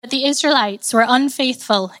the Israelites were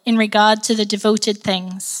unfaithful in regard to the devoted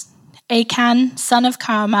things. Achan, son of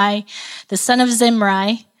Carmi, the son of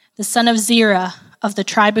Zimri, the son of Zerah of the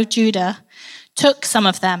tribe of Judah, took some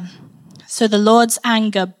of them. So the Lord's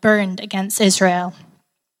anger burned against Israel.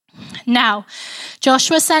 Now,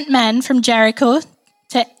 Joshua sent men from Jericho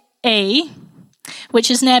to Ai,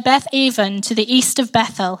 which is near Beth-aven to the east of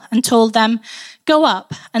Bethel, and told them, "Go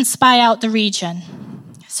up and spy out the region."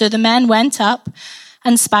 So the men went up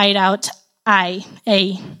and spied out Ai.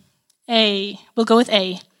 We'll go with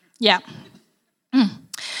Ai. Yeah.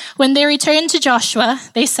 When they returned to Joshua,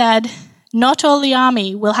 they said, "Not all the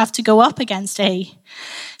army will have to go up against Ai.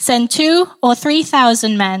 Send 2,000 or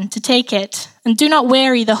 3,000 men to take it, and do not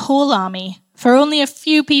weary the whole army, for only a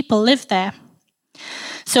few people live there."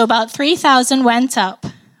 So about 3,000 went up,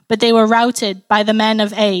 but they were routed by the men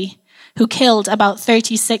of Ai, who killed about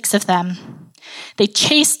 36 of them. They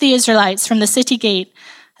chased the Israelites from the city gate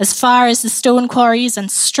as far as the stone quarries and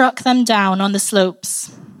struck them down on the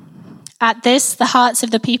slopes. At this, the hearts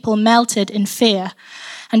of the people melted in fear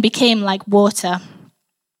and became like water.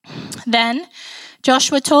 Then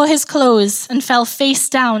Joshua tore his clothes and fell face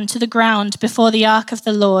down to the ground before the ark of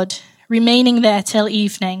the Lord, remaining there till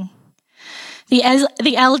evening.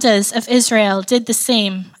 The elders of Israel did the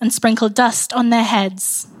same and sprinkled dust on their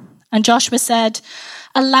heads. And Joshua said,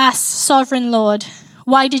 "Alas, sovereign Lord,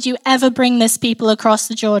 why did you ever bring this people across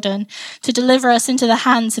the Jordan to deliver us into the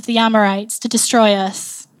hands of the Amorites to destroy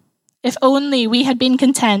us? If only we had been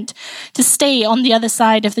content to stay on the other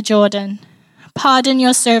side of the Jordan. Pardon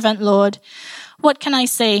your servant, Lord. What can I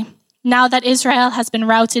say now that Israel has been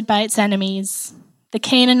routed by its enemies? The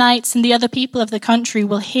Canaanites and the other people of the country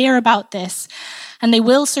will hear about this, and they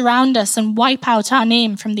will surround us and wipe out our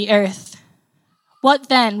name from the earth. What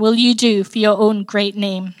then will you do for your own great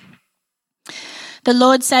name?" The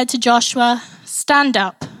Lord said to Joshua, "Stand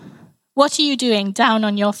up. What are you doing down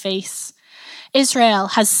on your face? Israel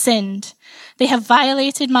has sinned. They have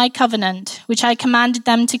violated my covenant, which I commanded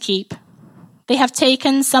them to keep. They have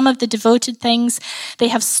taken some of the devoted things. They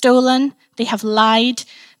have stolen. They have lied.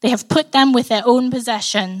 They have put them with their own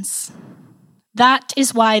possessions. That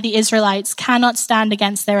is why the Israelites cannot stand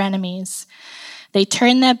against their enemies. They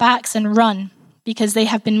turn their backs and run because they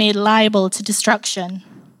have been made liable to destruction.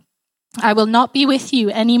 I will not be with you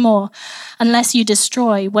anymore unless you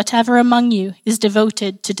destroy whatever among you is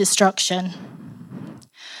devoted to destruction.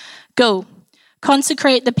 Go,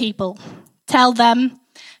 consecrate the people. Tell them,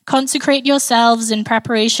 consecrate yourselves in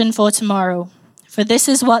preparation for tomorrow. For this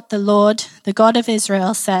is what the Lord, the God of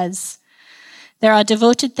Israel, says. There are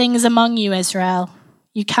devoted things among you, Israel.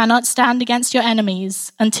 You cannot stand against your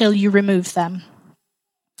enemies until you remove them.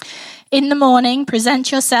 In the morning,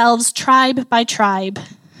 present yourselves tribe by tribe.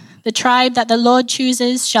 The tribe that the Lord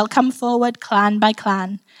chooses shall come forward clan by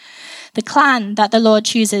clan. The clan that the Lord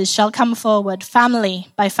chooses shall come forward family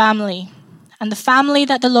by family. And the family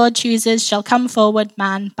that the Lord chooses shall come forward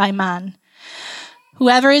man by man.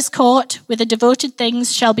 Whoever is caught with the devoted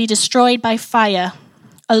things shall be destroyed by fire,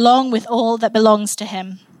 along with all that belongs to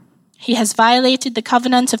him. He has violated the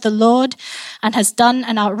covenant of the Lord and has done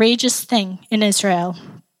an outrageous thing in Israel."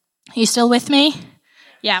 Are you still with me?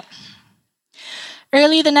 Yeah.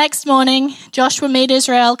 Early the next morning, Joshua made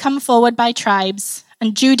Israel come forward by tribes,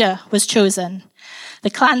 and Judah was chosen. The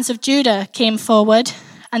clans of Judah came forward,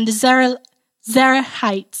 and the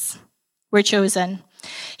Zerahites were chosen.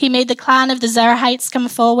 He made the clan of the Zerahites come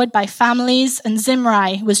forward by families, and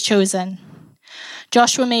Zimri was chosen.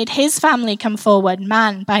 Joshua made his family come forward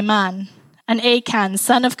man by man, and Achan,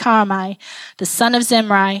 son of Carmi, the son of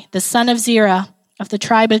Zimri, the son of Zerah of the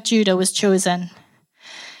tribe of Judah, was chosen.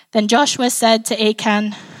 Then Joshua said to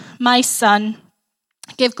Achan, "My son,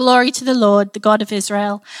 give glory to the Lord, the God of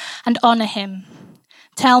Israel, and honor him.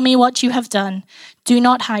 Tell me what you have done. Do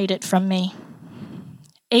not hide it from me."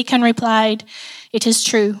 Achan replied, "It is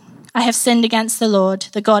true. I have sinned against the Lord,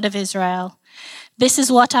 the God of Israel. This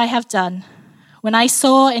is what I have done. When I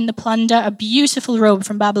saw in the plunder a beautiful robe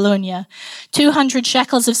from Babylonia, 200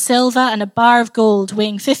 shekels of silver and a bar of gold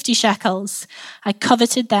weighing 50 shekels, I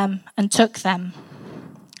coveted them and took them.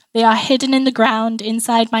 They are hidden in the ground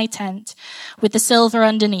inside my tent with the silver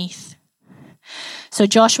underneath." So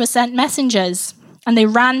Joshua sent messengers, and they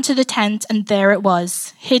ran to the tent, and there it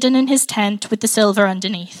was, hidden in his tent with the silver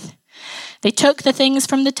underneath. They took the things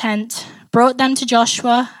from the tent, brought them to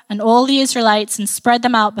Joshua and all the Israelites, and spread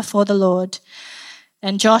them out before the Lord.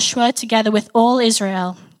 Then Joshua, together with all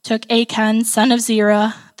Israel, took Achan, son of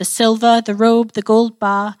Zerah, the silver, the robe, the gold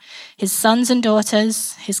bar, his sons and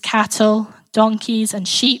daughters, his cattle, donkeys and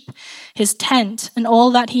sheep, his tent, and all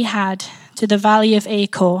that he had, to the valley of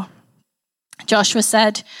Achor. Joshua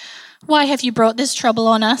said, "Why have you brought this trouble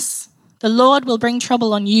on us? The Lord will bring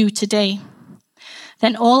trouble on you today."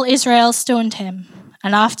 Then all Israel stoned him,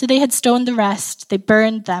 and after they had stoned the rest, they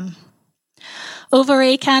burned them. Over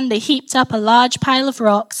Achan they heaped up a large pile of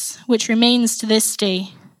rocks, which remains to this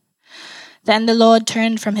day. Then the Lord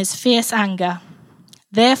turned from his fierce anger.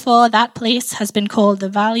 Therefore that place has been called the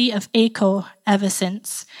Valley of Achan ever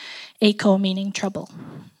since. Achan meaning trouble.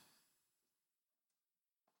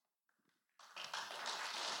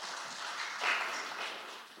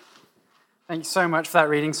 Thank you so much for that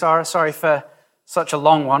reading, Sarah. Sorry for such a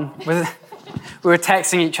long one. We were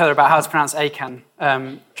texting each other about how to pronounce Achan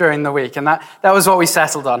during the week, and that was what we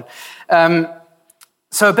settled on.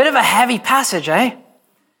 So a bit of a heavy passage, eh?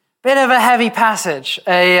 Bit of a heavy passage.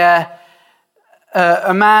 A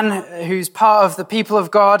man who's part of the people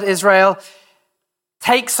of God, Israel,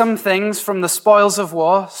 takes some things from the spoils of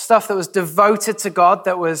war, stuff that was devoted to God,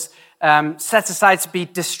 that was set aside to be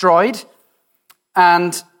destroyed,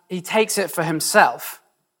 and he takes it for himself.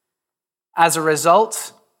 As a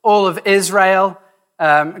result, all of Israel,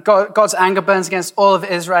 God's anger burns against all of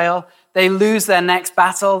Israel. They lose their next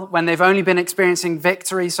battle when they've only been experiencing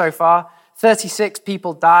victory so far. 36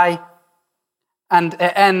 people die, and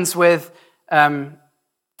it ends with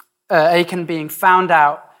Achan being found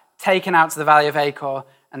out, taken out to the Valley of Achan,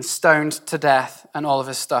 and stoned to death, and all of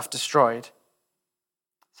his stuff destroyed.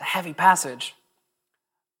 It's a heavy passage,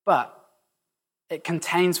 but it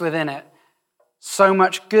contains within it so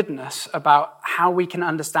much goodness about how we can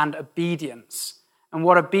understand obedience and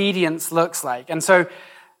what obedience looks like. And so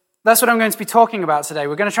that's what I'm going to be talking about today.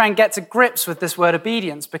 We're going to try and get to grips with this word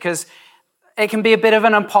obedience because it can be a bit of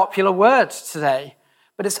an unpopular word today,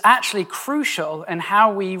 but it's actually crucial in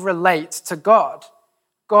how we relate to God.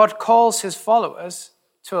 God calls his followers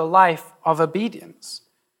to a life of obedience.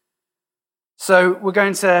 So we're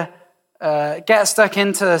going to get stuck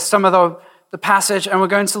into some of the passage, and we're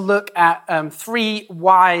going to look at 3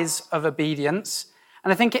 whys of obedience.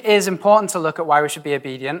 And I think it is important to look at why we should be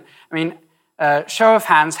obedient. I mean, show of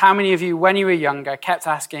hands, how many of you, when you were younger, kept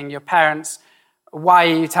asking your parents, "Why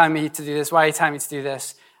are you telling me to do this? Why are you telling me to do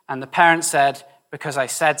this?" And the parent said, "Because I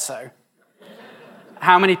said so."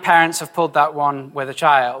 How many parents have pulled that one with a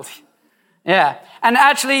child? Yeah. And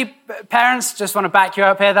actually, parents, just want to back you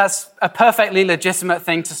up here, that's a perfectly legitimate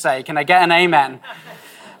thing to say. Can I get an amen?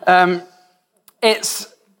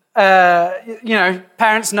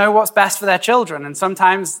 Parents know what's best for their children, and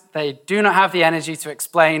sometimes they do not have the energy to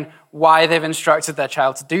explain why they've instructed their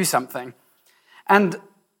child to do something. And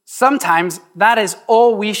sometimes that is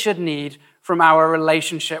all we should need from our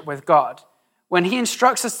relationship with God. When he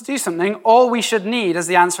instructs us to do something, all we should need as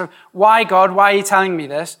the answer of, "Why, God, why are you telling me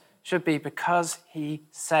this?" should be because he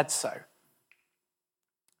said so.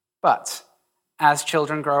 But as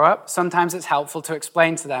children grow up, sometimes it's helpful to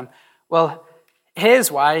explain to them, "Well, here's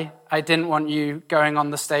why I didn't want you going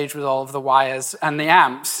on the stage with all of the wires and the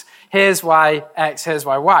amps. Here's why X, here's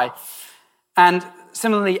why Y." And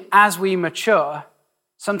similarly, as we mature,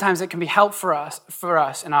 sometimes it can be helpful for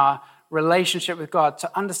us in our relationship with God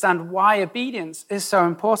to understand why obedience is so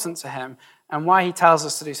important to him and why he tells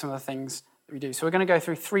us to do some of the things that we do. So we're going to go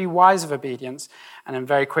through 3 whys of obedience, and then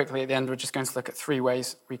very quickly at the end, we're just going to look at 3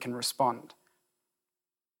 ways we can respond.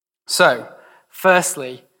 So,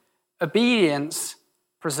 firstly, obedience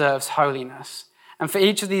preserves holiness. And for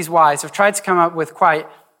each of these whys, I've tried to come up with quite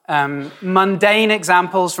mundane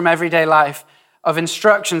examples from everyday life of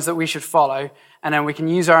instructions that we should follow, and then we can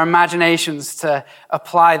use our imaginations to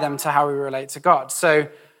apply them to how we relate to God. So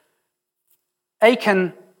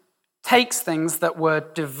Achan takes things that were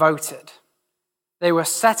devoted. They were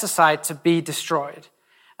set aside to be destroyed.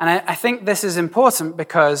 And I think this is important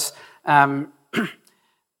because the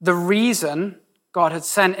reason God had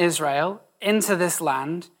sent Israel into this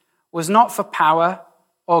land was not for power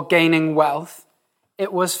or gaining wealth.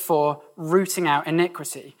 It was for rooting out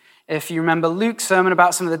iniquity. If you remember Luke's sermon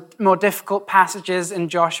about some of the more difficult passages in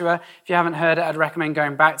Joshua, if you haven't heard it, I'd recommend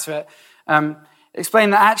going back to it.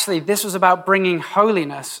 Explain that actually this was about bringing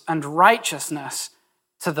holiness and righteousness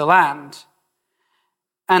to the land.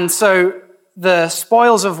 And so the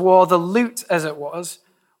spoils of war, the loot as it was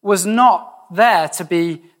not there to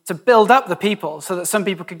build up the people so that some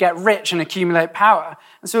people could get rich and accumulate power.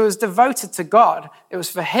 And so it was devoted to God. It was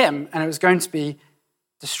for him, and it was going to be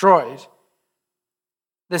destroyed.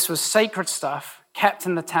 This was sacred stuff kept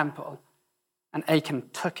in the temple, and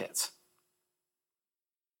Achan took it.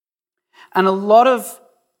 And a lot of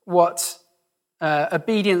what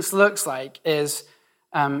obedience looks like is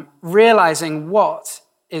realizing what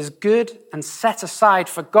is good and set aside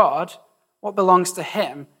for God, what belongs to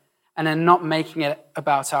him, and then not making it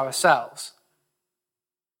about ourselves.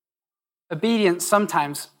 obedience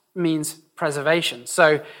sometimes means preservation.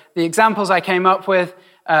 So the examples I came up with,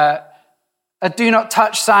 a do not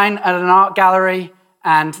touch sign at an art gallery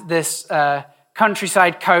and this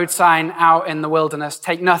countryside code sign out in the wilderness,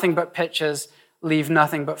 take nothing but pictures, leave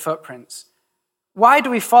nothing but footprints. Why do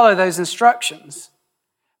we follow those instructions?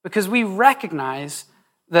 Because we recognize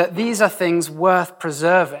that these are things worth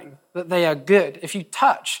preserving, that they are good. If you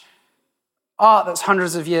touch art that's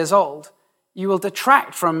hundreds of years old, you will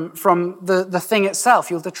detract from the thing itself.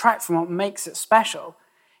 You'll detract from what makes it special.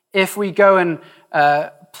 If we go and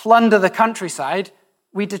plunder the countryside,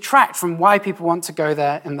 we detract from why people want to go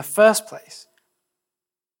there in the first place.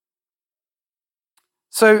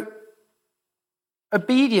 So,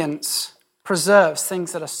 obedience preserves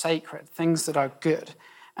things that are sacred, things that are good.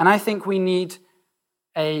 And I think we need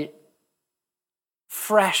a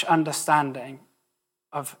fresh understanding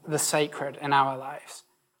of the sacred in our lives.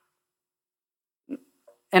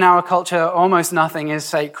 In our culture, almost nothing is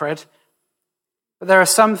sacred. But there are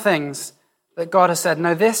some things that God has said,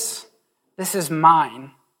 no, this is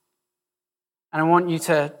mine. And I want you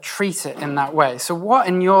to treat it in that way. So what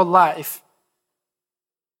in your life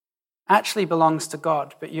actually belongs to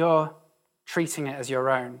God, but you're treating it as your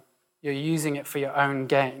own? You're using it for your own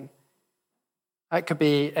gain. That could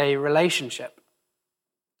be a relationship.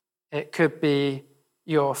 It could be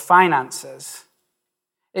your finances.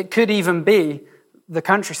 It could even be the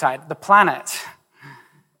countryside, the planet.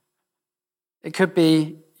 It could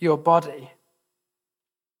be your body.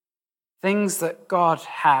 Things that God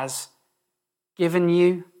has given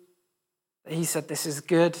you, that he said, this is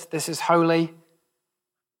good, this is holy.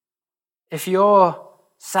 If you're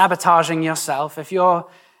sabotaging yourself, if you're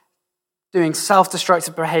doing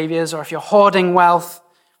self-destructive behaviors, or if you're hoarding wealth,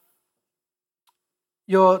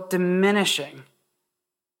 you're diminishing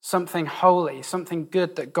something holy, something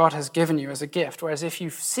good that God has given you as a gift. Whereas if you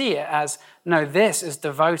see it as, no, this is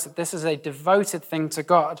devoted, this is a devoted thing to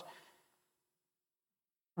God,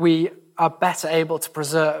 we are better able to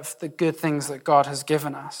preserve the good things that God has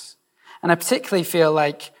given us. And I particularly feel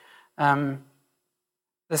like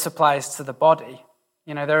this applies to the body.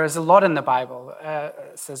 You know, there is a lot in the Bible.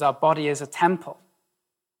 It says our body is a temple.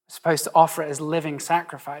 We're supposed to offer it as living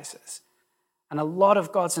sacrifices. And a lot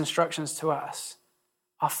of God's instructions to us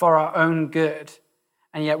are for our own good.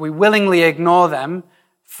 And yet we willingly ignore them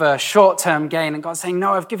for short-term gain. And God's saying,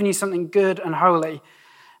 no, I've given you something good and holy.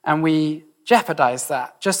 And we jeopardize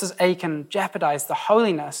that, just as Achan jeopardized the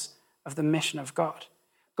holiness of the mission of God.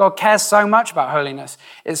 God cares so much about holiness.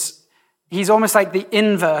 He's almost like the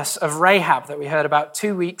inverse of Rahab that we heard about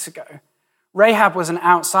 2 weeks ago. Rahab was an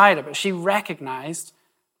outsider, but she recognized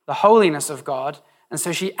the holiness of God, and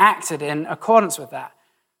so she acted in accordance with that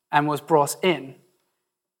and was brought in.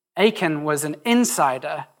 Achan was an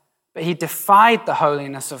insider, but he defied the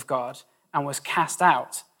holiness of God and was cast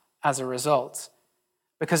out as a result.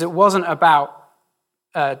 Because it wasn't about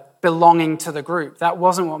belonging to the group. That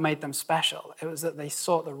wasn't what made them special. It was that they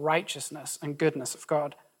sought the righteousness and goodness of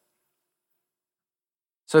God.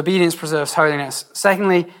 So obedience preserves holiness.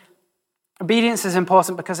 Secondly, obedience is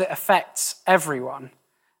important because it affects everyone.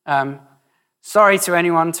 Sorry to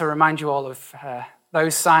anyone to remind you all of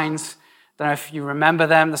those signs. Don't know if you remember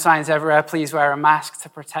them. The signs everywhere, please wear a mask to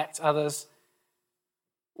protect others.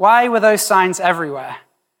 Why were those signs everywhere?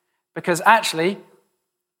 Because actually,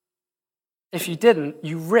 if you didn't,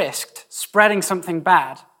 you risked spreading something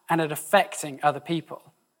bad and it affecting other people.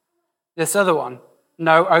 This other one,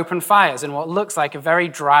 no open fires in what looks like a very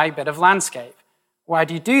dry bit of landscape. Why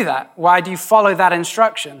do you do that? Why do you follow that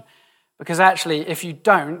instruction? Because actually, if you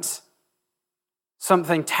don't,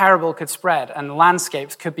 something terrible could spread and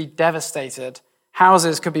landscapes could be devastated.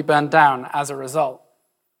 Houses could be burned down as a result.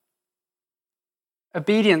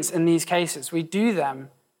 Obedience in these cases, we do them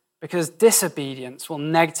because disobedience will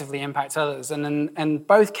negatively impact others, and in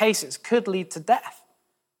both cases could lead to death.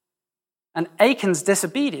 And Achan's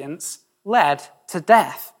disobedience led to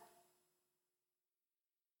death.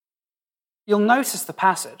 You'll notice the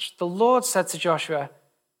passage. The Lord said to Joshua,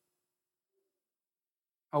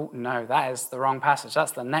 oh no, that is the wrong passage.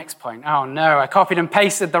 That's the next point. Oh no, I copied and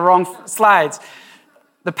pasted the wrong slides.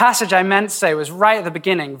 The passage I meant to say was right at the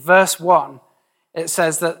beginning, verse 1. It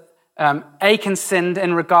says that Achan sinned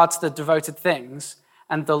in regard to the devoted things,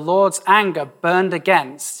 and the Lord's anger burned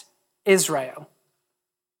against Israel.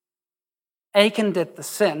 Achan did the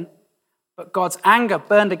sin, but God's anger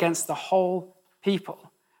burned against the whole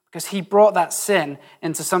people because he brought that sin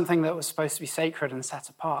into something that was supposed to be sacred and set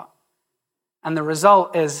apart. And the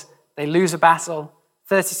result is they lose a battle,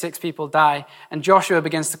 36 people die, and Joshua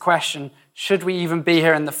begins to question, should we even be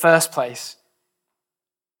here in the first place?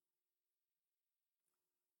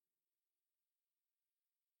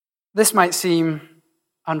 This might seem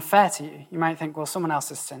unfair to you. You might think, well, someone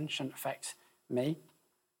else's sin shouldn't affect me.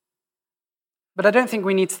 But I don't think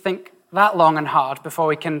we need to think that long and hard before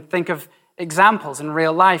we can think of examples in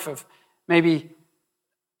real life of maybe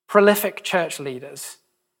prolific church leaders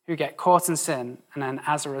who get caught in sin, and then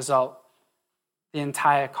as a result, the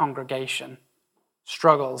entire congregation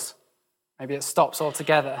struggles. Maybe it stops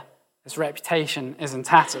altogether. Its reputation is in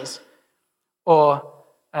tatters. Or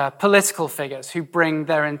political figures who bring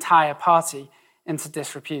their entire party into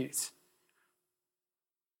disrepute.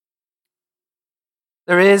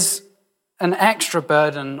 There is an extra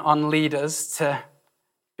burden on leaders to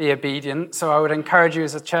be obedient, so I would encourage you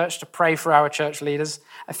as a church to pray for our church leaders.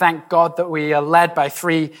 I thank God that we are led by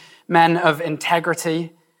 3 men of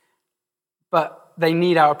integrity, but they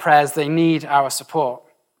need our prayers, they need our support,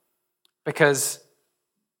 because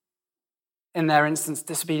in their instance,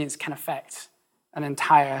 disobedience can affect an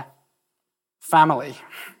entire family.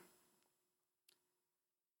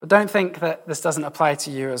 But don't think that this doesn't apply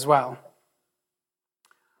to you as well.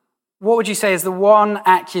 What would you say is the one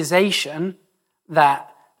accusation that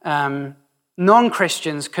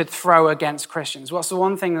non-Christians could throw against Christians? What's the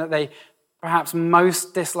one thing that they perhaps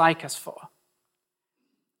most dislike us for?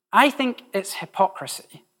 I think it's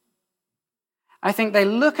hypocrisy. I think they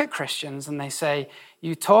look at Christians and they say,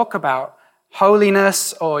 you talk about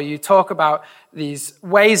holiness, or you talk about these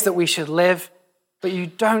ways that we should live, but you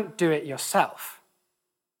don't do it yourself.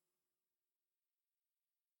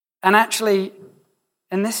 And actually,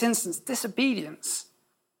 in this instance, disobedience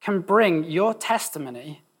can bring your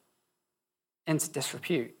testimony into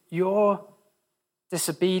disrepute. Your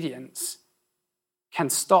disobedience can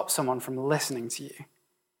stop someone from listening to you.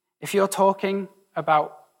 If you're talking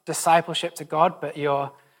about discipleship to God, but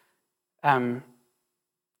you're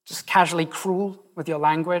just casually cruel with your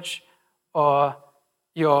language, or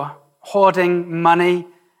you're hoarding money,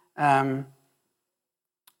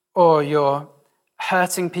 or you're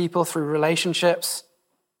hurting people through relationships,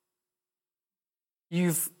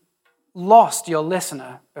 you've lost your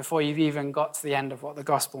listener before you've even got to the end of what the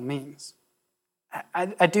gospel means.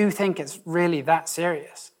 I do think it's really that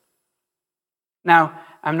serious. Now,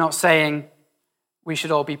 I'm not saying we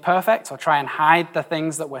should all be perfect or try and hide the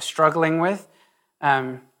things that we're struggling with.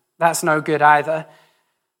 That's no good either.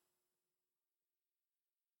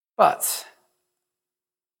 But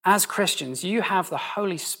as Christians, you have the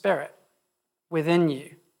Holy Spirit within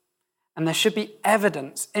you. And there should be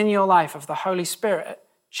evidence in your life of the Holy Spirit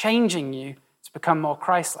changing you to become more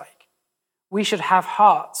Christ-like. We should have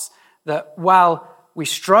hearts that, while we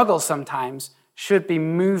struggle sometimes, should be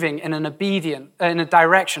moving in a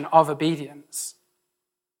direction of obedience.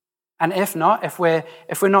 And if not, if we're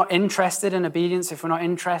not interested in obedience, if we're not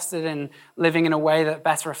interested in living in a way that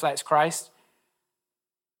better reflects Christ,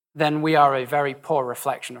 then we are a very poor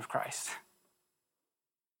reflection of Christ.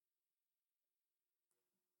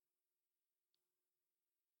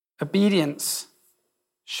 Obedience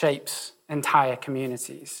shapes entire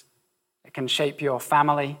communities. It can shape your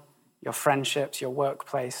family, your friendships, your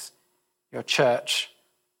workplace, your church,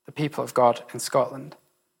 the people of God in Scotland.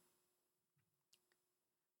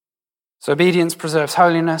 So obedience preserves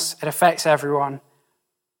holiness, it affects everyone,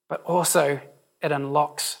 but also it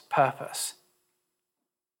unlocks purpose.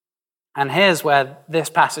 And here's where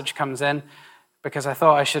this passage comes in, because I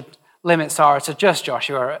thought I should limit Sarah to just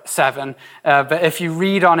Joshua 7. But if you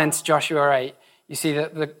read on into Joshua 8, you see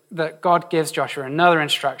that God gives Joshua another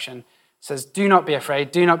instruction. It says, do not be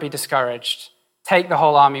afraid, do not be discouraged. Take the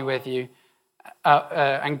whole army with you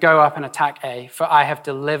and go up and attack Ai, for I have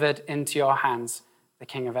delivered into your hands the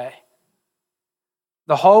king of Ai.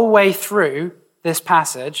 The whole way through this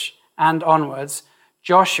passage and onwards,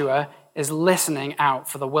 Joshua is listening out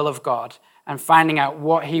for the will of God and finding out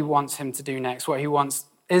what he wants him to do next, what he wants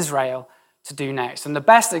Israel to do next. And the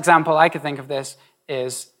best example I could think of this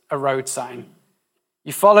is a road sign.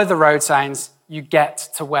 You follow the road signs, you get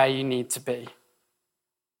to where you need to be.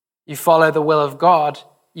 You follow the will of God,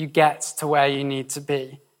 you get to where you need to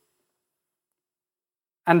be.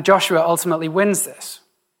 And Joshua ultimately wins this.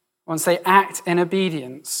 Once they act in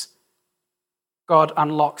obedience, God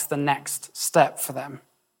unlocks the next step for them.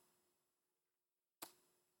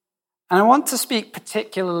 And I want to speak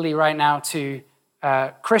particularly right now to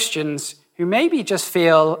Christians who maybe just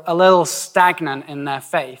feel a little stagnant in their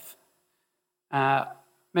faith.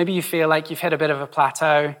 Maybe you feel like you've hit a bit of a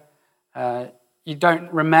plateau. You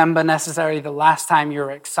don't remember necessarily the last time you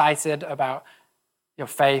were excited about your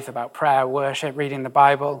faith, about prayer, worship, reading the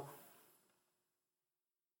Bible.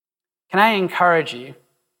 Can I encourage you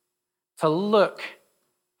to look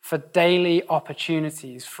for daily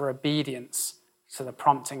opportunities for obedience to the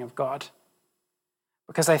prompting of God?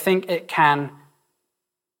 because I think it can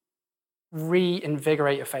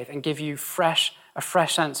reinvigorate your faith and give you a fresh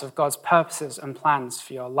sense of God's purposes and plans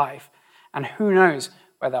for your life. And who knows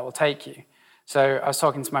where that will take you. So I was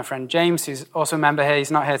talking to my friend James, who's also a member here.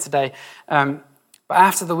 He's not here today. But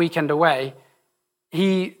after the weekend away,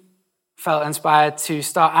 he felt inspired to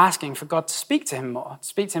start asking for God to speak to him more, to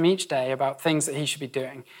speak to him each day about things that he should be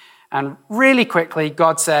doing. And really quickly,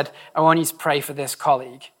 God said, I want you to pray for this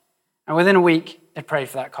colleague. And within a week, he prayed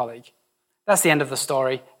for that colleague. That's the end of the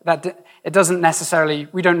story. It doesn't necessarily,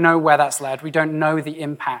 we don't know where that's led. We don't know the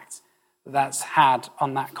impact that that's had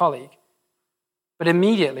on that colleague. But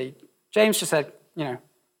immediately, James just said,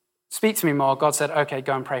 speak to me more. God said, okay,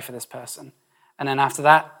 go and pray for this person. And then after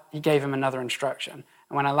that, he gave him another instruction.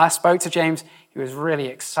 And when I last spoke to James, he was really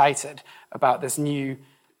excited about this new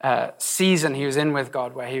season he was in with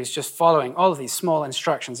God, where he was just following all of these small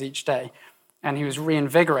instructions each day, and he was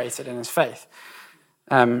reinvigorated in his faith.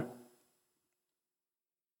 And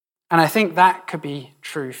I think that could be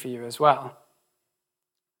true for you as well.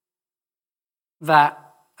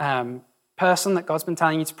 That person that God's been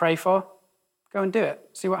telling you to pray for, go and do it.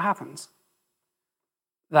 See what happens.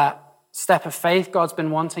 That step of faith God's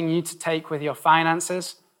been wanting you to take with your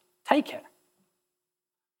finances, take it.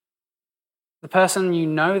 The person you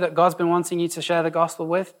know that God's been wanting you to share the gospel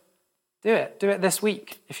with, do it. Do it this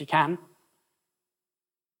week if you can.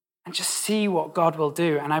 And just see what God will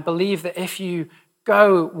do. And I believe that if you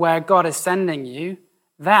go where God is sending you,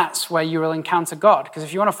 that's where you will encounter God. Because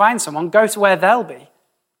if you want to find someone, go to where they'll be.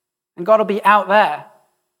 And God will be out there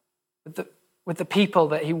with the people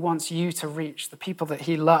that he wants you to reach, the people that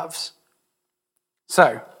he loves.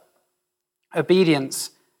 So,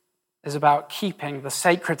 obedience is about keeping the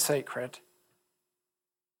sacred sacred.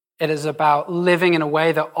 It is about living in a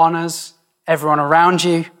way that honors everyone around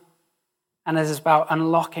you. And it is about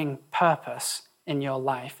unlocking purpose in your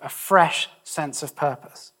life, a fresh sense of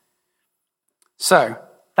purpose. So,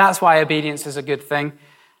 that's why obedience is a good thing.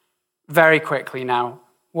 Very quickly now,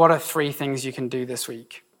 what are 3 things you can do this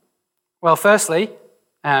week? Well, firstly,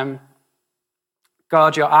 guard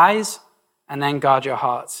your eyes and then guard your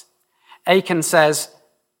hearts. Achan says,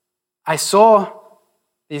 I saw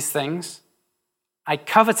these things, I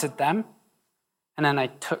coveted them, and then I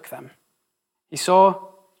took them. He saw,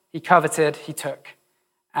 he coveted, he took.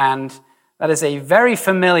 And that is a very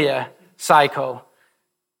familiar cycle.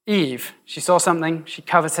 Eve, she saw something, she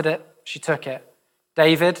coveted it, she took it.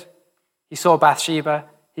 David, he saw Bathsheba,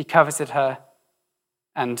 he coveted her,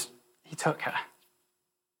 and he took her.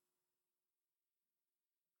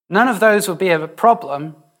 None of those would be a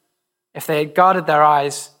problem if they had guarded their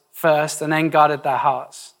eyes first and then guarded their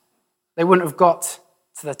hearts. They wouldn't have got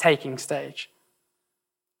to the taking stage.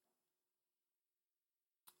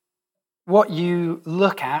 What you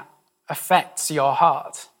look at affects your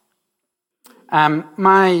heart.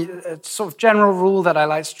 My sort of general rule that I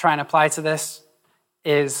like to try and apply to this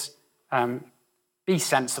is be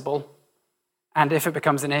sensible, and if it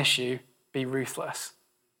becomes an issue, be ruthless.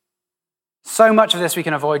 So much of this we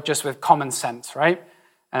can avoid just with common sense, right?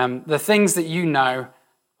 The things that you know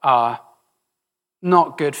are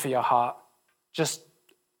not good for your heart, just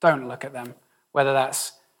don't look at them. Whether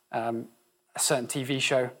that's a certain TV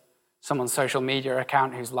show, someone's social media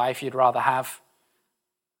account whose life you'd rather have,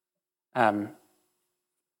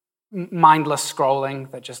 mindless scrolling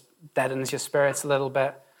that just deadens your spirits a little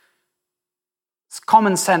bit. It's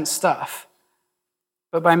common sense stuff.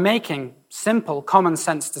 But by making simple common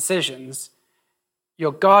sense decisions,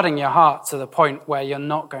 you're guarding your heart to the point where you're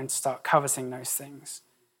not going to start coveting those things.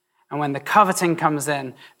 And when the coveting comes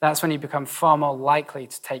in, that's when you become far more likely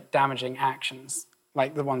to take damaging actions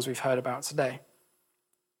like the ones we've heard about today.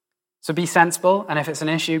 So be sensible, and if it's an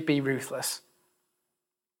issue, be ruthless.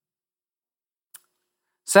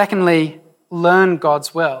 Secondly, learn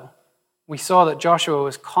God's will. We saw that Joshua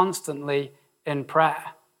was constantly in prayer,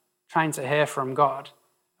 trying to hear from God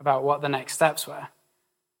about what the next steps were.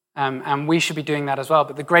 And we should be doing that as well.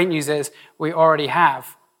 But the great news is we already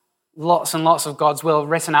have lots and lots of God's will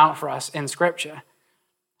written out for us in Scripture.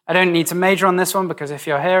 I don't need to major on this one because if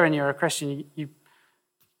you're here and you're a Christian, you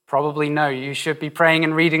probably know you should be praying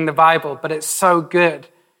and reading the Bible, but it's so good.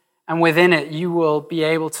 And within it, you will be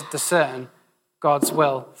able to discern God's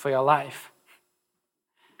will for your life.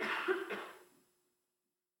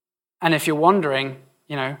 And if you're wondering,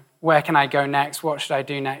 where can I go next? What should I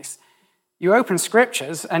do next? You open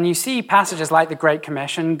scriptures and you see passages like the Great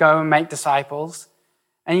Commission, go and make disciples.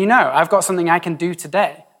 And I've got something I can do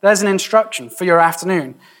today. There's an instruction for your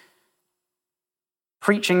afternoon.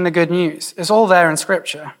 Preaching the good news. It's all there in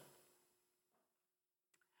scripture.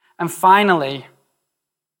 And finally,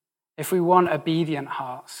 if we want obedient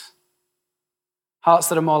hearts, hearts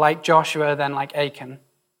that are more like Joshua than like Achan,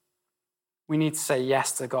 we need to say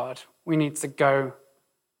yes to God. We need to go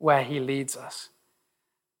where he leads us.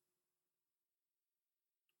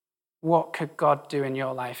 What could God do in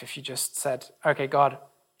your life if you just said, okay, God,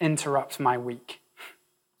 interrupt my week.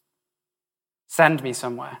 Send me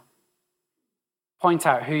somewhere. Point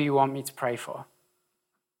out who you want me to pray for.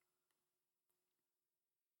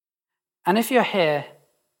 And if you're here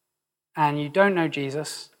and you don't know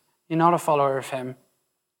Jesus, you're not a follower of him,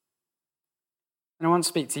 and I want to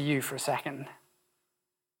speak to you for a second.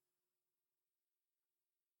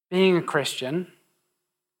 Being a Christian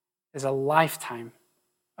is a lifetime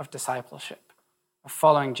of discipleship, of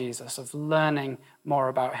following Jesus, of learning more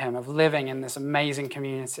about him, of living in this amazing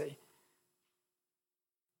community.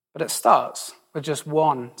 But it starts with just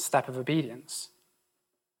one step of obedience,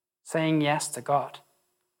 saying yes to God.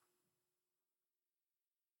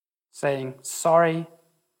 Saying sorry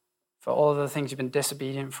for all of the things you've been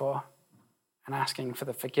disobedient for, and asking for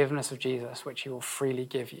the forgiveness of Jesus, which he will freely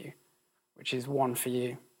give you, which is one for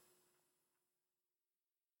you.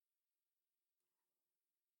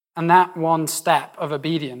 And that one step of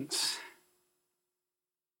obedience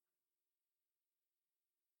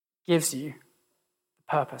gives you the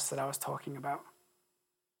purpose that I was talking about.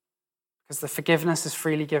 Because the forgiveness is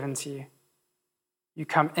freely given to you. You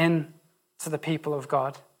come in to the people of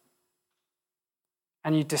God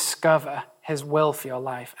and you discover his will for your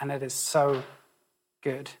life, and it is so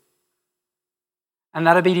good. And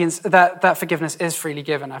that obedience, that forgiveness is freely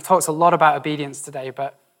given. I've talked a lot about obedience today,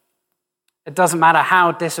 but it doesn't matter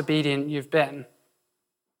how disobedient you've been.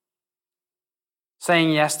 Saying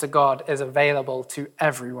yes to God is available to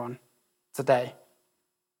everyone today.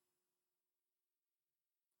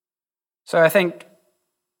 So I think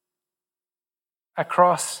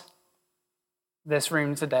across this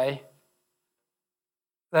room today,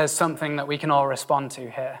 there's something that we can all respond to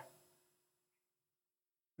here.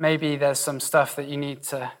 Maybe there's some stuff that you need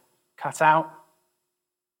to cut out.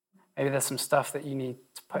 Maybe there's some stuff that you need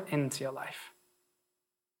to put into your life.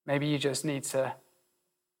 Maybe you just need to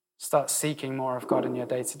start seeking more of God in your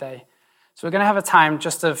day-to-day. So we're going to have a time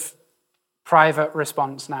just of private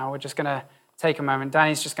response now. We're just going to take a moment.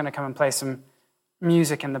 Danny's just going to come and play some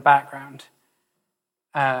music in the background.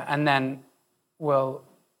 And then we'll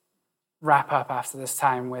wrap up after this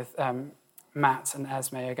time with Matt and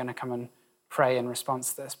Esme are going to come and pray in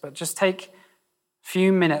response to this. But just take a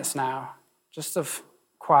few minutes now, just of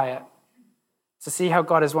quiet, to see how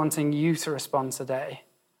God is wanting you to respond today.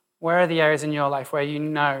 Where are the areas in your life where you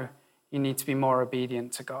know you need to be more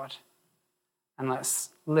obedient to God? And let's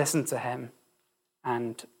listen to him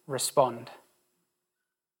and respond.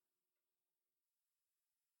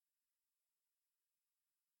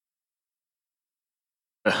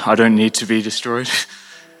 I don't need to be destroyed.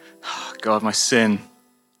 God, my sin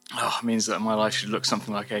means that my life should look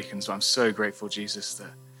something like Achan's. But I'm so grateful, Jesus,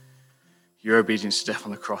 that your obedience to death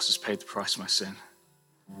on the cross has paid the price for my sin.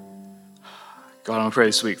 God, I pray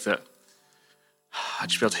this week that I'd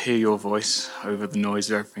just be able to hear your voice over the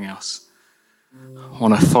noise of everything else. I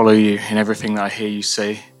want to follow you in everything that I hear you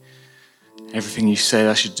say, everything you say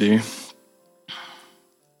I should do.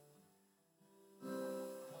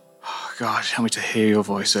 God, help me to hear your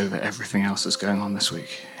voice over everything else that's going on this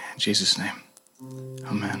week. In Jesus' name,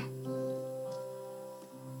 amen.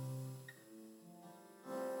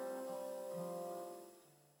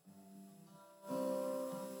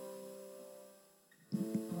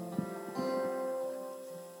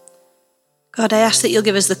 God, I ask that you'll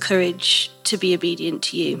give us the courage to be obedient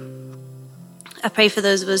to you. I pray for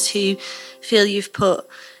those of us who feel you've put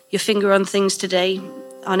your finger on things today,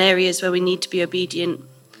 on areas where we need to be obedient.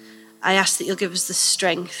 I ask that you'll give us the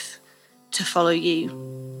strength to follow you.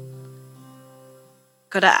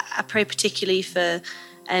 God, I pray particularly for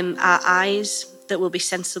our eyes, that will be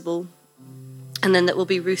sensible, and then that will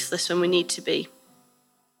be ruthless when we need to be.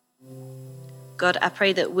 God, I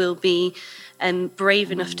pray that we'll be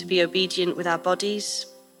brave enough to be obedient with our bodies.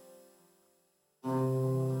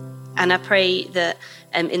 And I pray that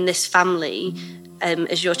in this family,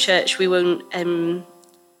 as your church, we won't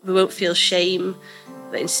feel shame,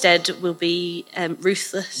 but instead we'll be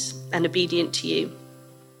ruthless and obedient to you.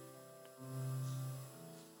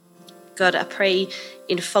 God, I pray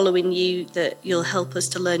in following you that you'll help us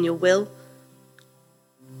to learn your will,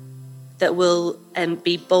 that we'll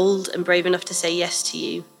be bold and brave enough to say yes to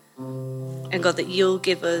you. And God, that you'll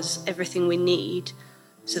give us everything we need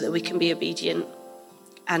so that we can be obedient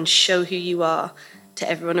and show who you are to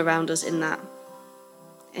everyone around us in that.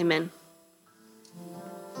 Amen.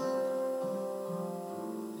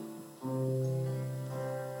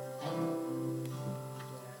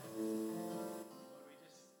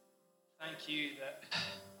 you that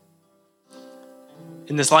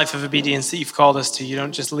in this life of obedience that you've called us to, you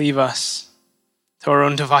don't just leave us to our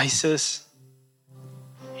own devices.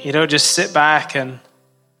 You don't just sit back and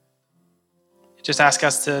just ask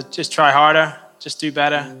us to just try harder, just do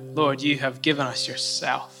better. Lord, you have given us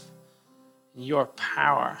yourself, your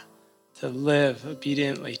power to live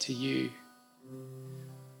obediently to you.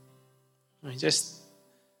 We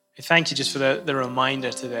thank you just for the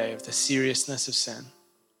reminder today of the seriousness of sin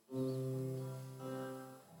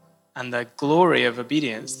and the glory of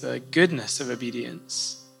obedience, the goodness of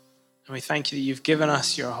obedience. And we thank you that you've given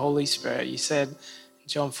us your Holy Spirit. You said in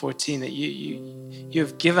John 14 that you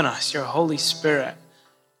have given us your Holy Spirit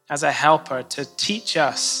as a helper to teach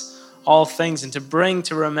us all things and to bring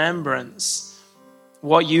to remembrance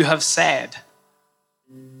what you have said.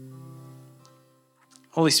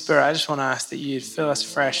 Holy Spirit, I just want to ask that you'd fill us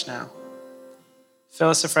afresh now. Fill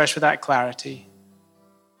us afresh with that clarity.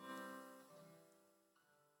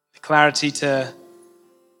 The clarity to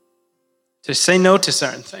say no to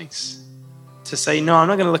certain things. To say, no, I'm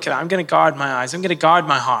not going to look at it. I'm going to guard my eyes. I'm going to guard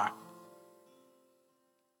my heart.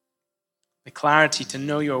 The clarity to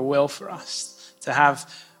know your will for us. To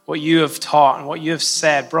have what you have taught and what you have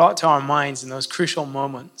said brought to our minds in those crucial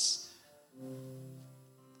moments.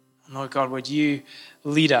 Lord God, would you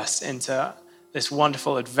lead us into this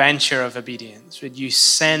wonderful adventure of obedience? Would you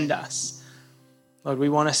send us? Lord, we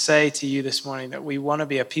want to say to you this morning that we want to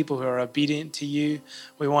be a people who are obedient to you.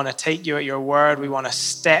 We want to take you at your word. We want to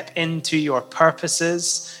step into your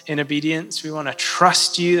purposes in obedience. We want to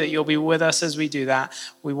trust you that you'll be with us as we do that.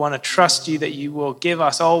 We want to trust you that you will give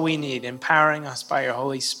us all we need, empowering us by your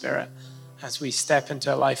Holy Spirit as we step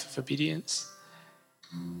into a life of obedience.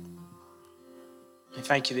 We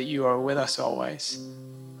thank you that you are with us always.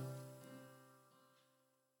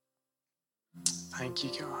 Thank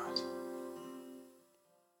you, God.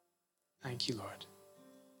 Thank you, Lord.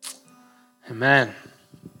 Amen.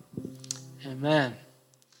 Amen.